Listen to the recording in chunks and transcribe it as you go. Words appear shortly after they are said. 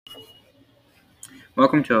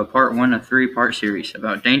Welcome to a part 1 of 3-part series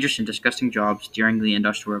about dangerous and disgusting jobs during the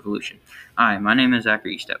Industrial Revolution. Hi, my name is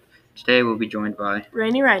Zachary Estep. Today we'll be joined by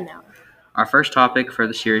Rainey Ridenauer. Our first topic for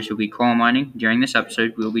the series will be coal mining. During this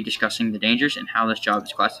episode, we will be discussing the dangers and how this job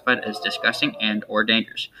is classified as disgusting and or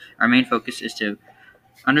dangerous. Our main focus is to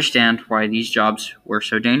understand why these jobs were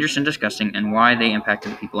so dangerous and disgusting and why they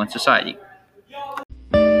impacted the people in society.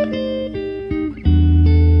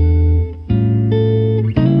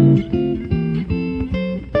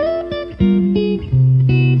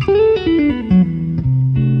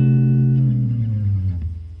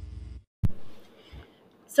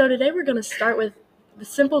 So today we're going to start with the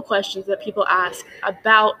simple questions that people ask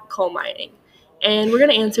about coal mining. And we're going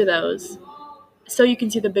to answer those so you can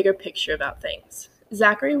see the bigger picture about things.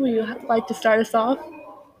 Zachary, would you like to start us off?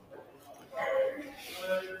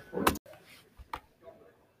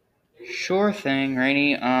 Sure thing,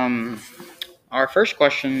 Rainey. Our first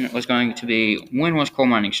question was going to be, when was coal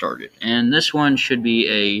mining started? And this one should be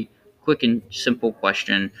a quick and simple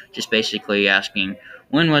question, just basically asking,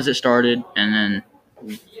 when was it started, and then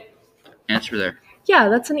answer there. Yeah,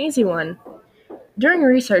 that's an easy one. During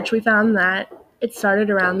research, we found that it started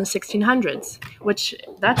around the 1600s, which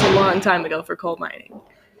that's a long time ago for coal mining.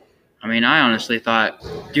 I mean, I honestly thought,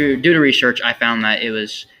 due to research, I found that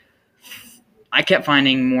I kept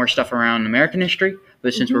finding more stuff around American history,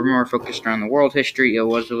 but since we're more focused around the world history,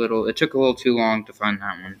 it took a little too long to find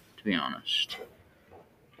that one, to be honest.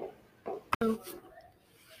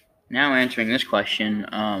 Now answering this question,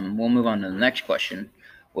 we'll move on to the next question,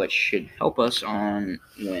 which should help us on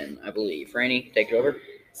when, I believe. Rainey, take it over.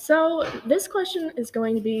 So this question is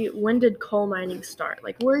going to be, when did coal mining start?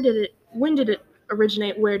 Like, when did it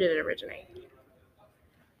originate? Where did it originate?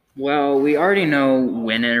 Well, we already know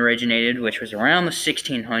when it originated, which was around the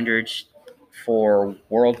 1600s for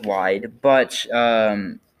worldwide, but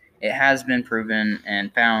it has been proven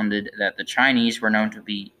and founded that the Chinese were known to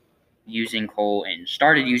be using coal and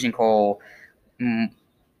started using coal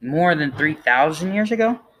more than 3,000 years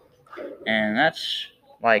ago. And that's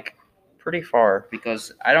like pretty far,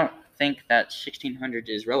 because I don't think that 1600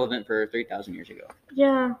 is relevant for 3,000 years ago.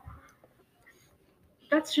 Yeah.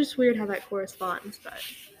 That's just weird how that corresponds, but...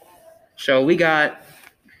 So we got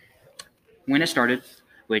when it started,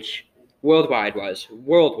 which worldwide.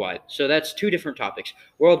 So that's two different topics.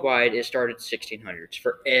 Worldwide, it started 1600s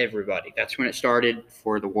for everybody. That's when it started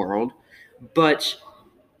for the world. But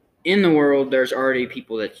in the world, there's already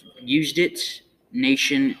people that used it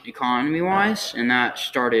nation economy-wise, and that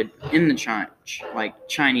started in the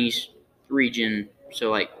Chinese region.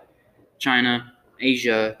 So like China,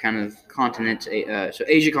 Asia kind of continent. So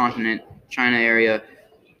Asia continent, China area,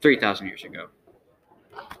 3,000 years ago.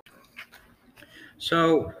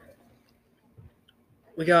 So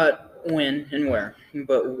we got when and where,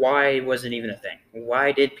 but why was it even a thing?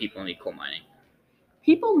 Why did people need coal mining?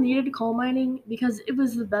 People needed coal mining because it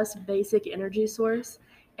was the best basic energy source,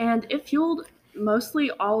 and it fueled mostly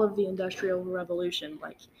all of the Industrial Revolution.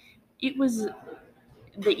 Like, it was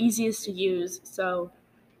the easiest to use, so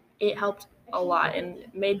it helped a lot and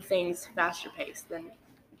made things faster paced than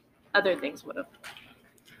other things would have.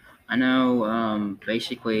 I know,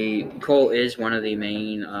 basically, coal is one of the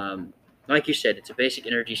main, like you said, it's a basic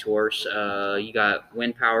energy source. You got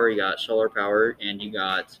wind power, you got solar power, and you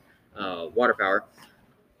got water power,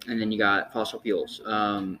 and then you got fossil fuels.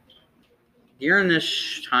 During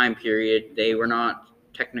this time period, they were not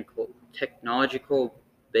technological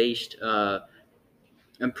based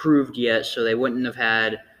improved yet, so they wouldn't have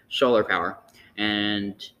had solar power,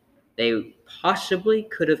 and they possibly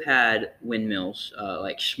could have had windmills,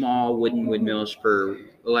 like small wooden windmills for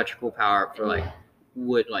electrical power, for like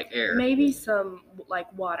wood, like air. Maybe some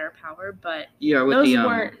like water power, but Yeah, with those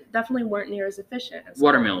the definitely weren't near as efficient as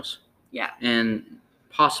water mills. Yeah. And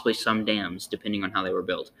possibly some dams, depending on how they were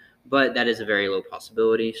built. But that is a very low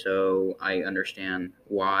possibility, so I understand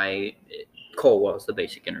why coal was the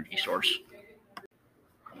basic energy source.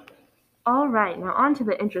 All right, now on to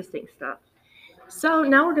the interesting stuff. So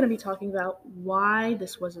now we're going to be talking about why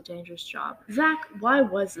this was a dangerous job. Zach, why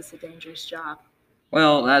was this a dangerous job?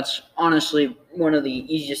 Well, that's honestly one of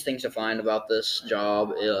the easiest things to find about this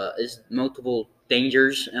job, is multiple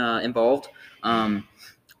dangers involved.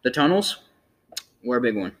 The tunnels were a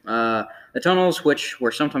big one. The tunnels, which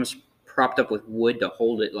were sometimes propped up with wood to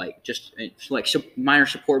hold it, minor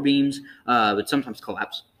support beams, would sometimes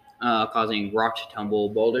collapse, causing rock to tumble,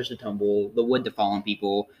 boulders to tumble, the wood to fall on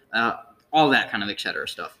people, all that kind of etc.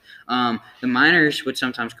 stuff. The miners would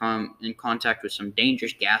sometimes come in contact with some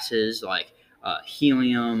dangerous gases like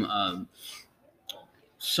helium,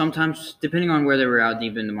 sometimes, depending on where they were out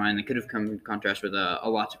deep in the mine, they could have come in contrast with a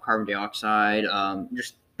lots of carbon dioxide,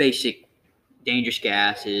 just basic dangerous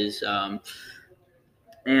gases,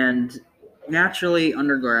 and naturally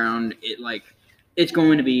underground, it's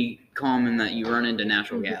going to be common that you run into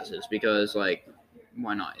natural gases because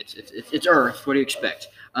why not? It's Earth. What do you expect?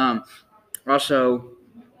 Also,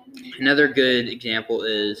 another good example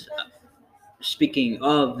is speaking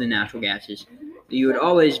of the natural gases, you would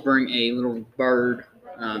always bring a little bird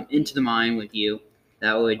into the mine with you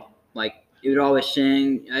that would it would always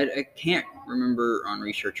sing. I can't remember on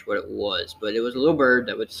research what it was, but it was a little bird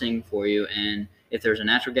that would sing for you, and if there's a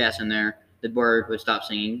natural gas in there, the bird would stop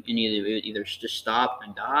singing, and it would either just stop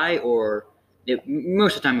and die, or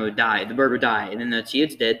most of the time it would die. The bird would die, and then they'd see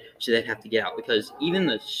it's dead, so they'd have to get out because even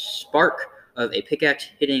the spark of a pickaxe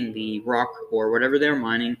hitting the rock or whatever they're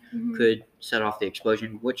mining could set off the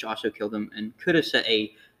explosion, which also killed them and could have set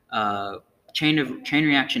a chain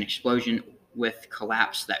reaction explosion with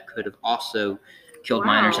collapse that could have also killed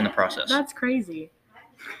miners in the process. That's crazy.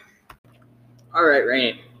 All right,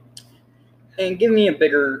 Rainy. And give me a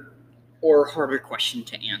bigger or harder question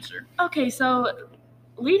to answer. Okay, so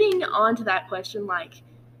leading on to that question,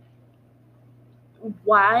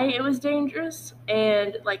 why it was dangerous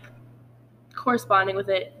and corresponding with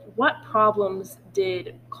it, what problems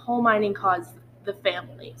did coal mining cause the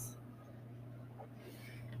families?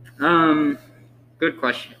 Good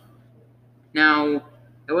question. Now,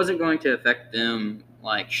 it wasn't going to affect them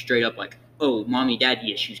straight up oh, mommy,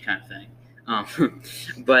 daddy issues kind of thing.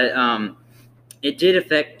 But it did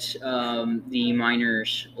affect the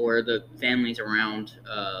miners or the families around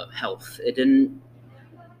health. It didn't.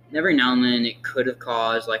 Every now and then, it could have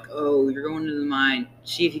caused oh, you're going to the mine.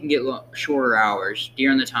 See if you can get shorter hours.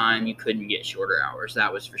 During the time, you couldn't get shorter hours.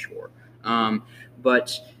 That was for sure.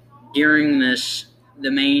 But during this,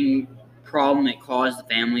 the main problem it caused the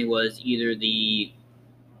family was either the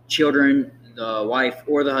children, the wife,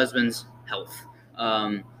 or the husband's health.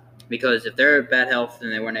 Because if they're at bad health, then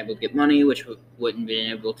they weren't able to get money, which wouldn't be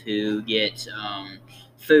able to get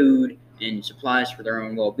food and supplies for their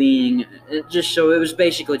own well-being. It was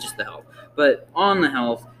basically just the health. But on the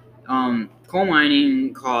health, coal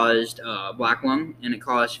mining caused black lung, and it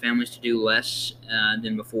caused families to do less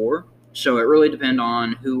than before. So it really depends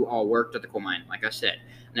on who all worked at the coal mine, like I said.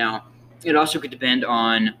 Now, it also could depend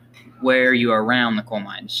on where you are around the coal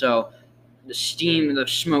mine. So the steam, the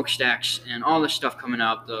smokestacks, and all this stuff coming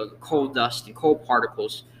up, the coal dust and coal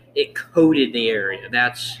particles, it coated the area.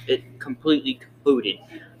 It completely coated.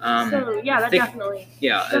 That definitely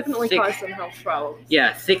caused some health problems.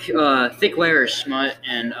 Yeah, thick layer of smut,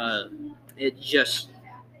 and it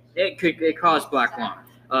caused black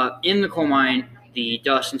lung. In the coal mine, the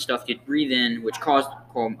dust and stuff you'd breathe in, which caused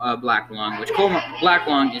black lung. Black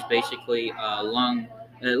lung is basically lung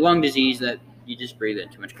disease that you just breathe in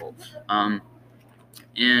too much coal.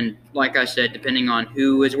 And like I said, depending on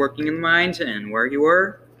who is working in the mines and where you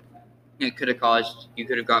were, you could have got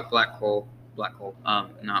not black hole.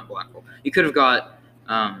 You could have got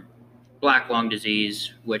black lung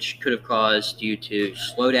disease, which could have caused you to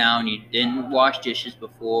slow down. You didn't wash dishes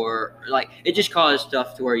before. It just caused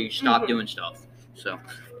stuff to where you stopped doing stuff. So,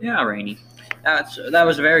 yeah, Rainy. That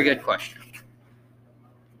was a very good question.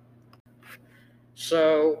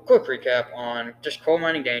 So, quick recap on just coal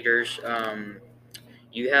mining dangers.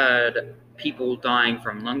 You had people dying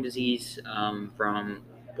from lung disease, from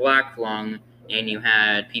black lung, and you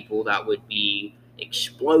had people that would be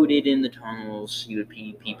exploded in the tunnels. You would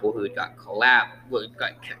be people who got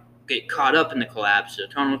get caught up in the collapse, the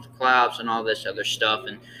tunnels collapse, and all this other stuff,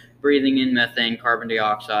 and breathing in methane, carbon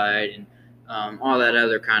dioxide, and all that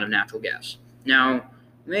other kind of natural gas. Now,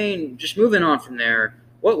 just moving on from there,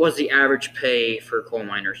 what was the average pay for coal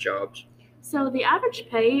miners' jobs? So the average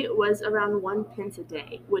pay was around 1 pence a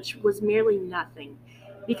day, which was merely nothing,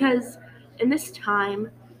 because in this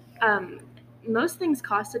time, most things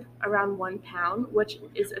costed around £1, which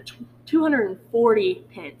is 240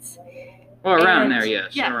 pence. Well, around there,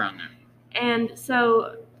 yes, yeah. Around there. And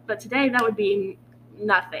so, but today that would be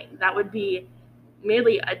nothing. That would be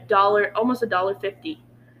merely $1, almost $1.50.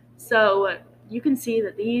 So you can see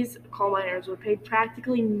that these coal miners were paid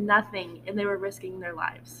practically nothing, and they were risking their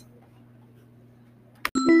lives.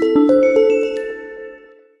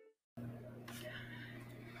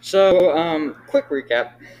 So, quick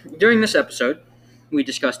recap. During this episode, we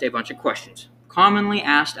discussed a bunch of questions commonly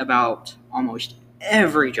asked about almost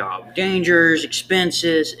every job, dangers,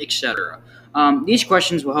 expenses, etc. These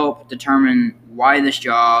questions will help determine why this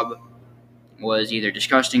job was either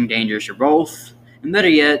disgusting, dangerous, or both, and better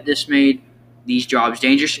yet, this made these jobs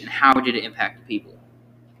dangerous and how did it impact the people.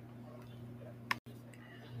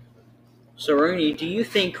 So, Rooney, do you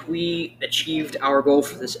think we achieved our goal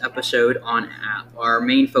for this episode on our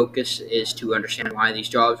main focus is to understand why these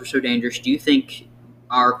jobs are so dangerous? Do you think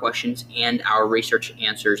our questions and our research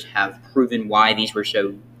answers have proven why these were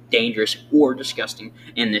so dangerous or disgusting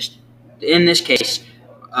in this case,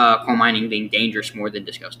 coal mining being dangerous more than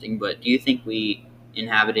disgusting? But do you think we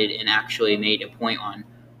inhabited and actually made a point on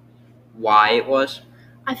why it was?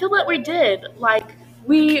 I feel that we did. Like,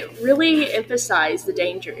 we really emphasized the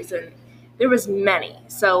dangers, and there was many,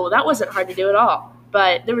 so that wasn't hard to do at all.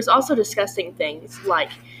 But there was also disgusting things, like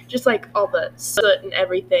just like all the soot and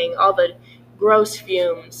everything, all the gross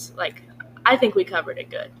fumes. Like, I think we covered it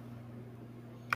good.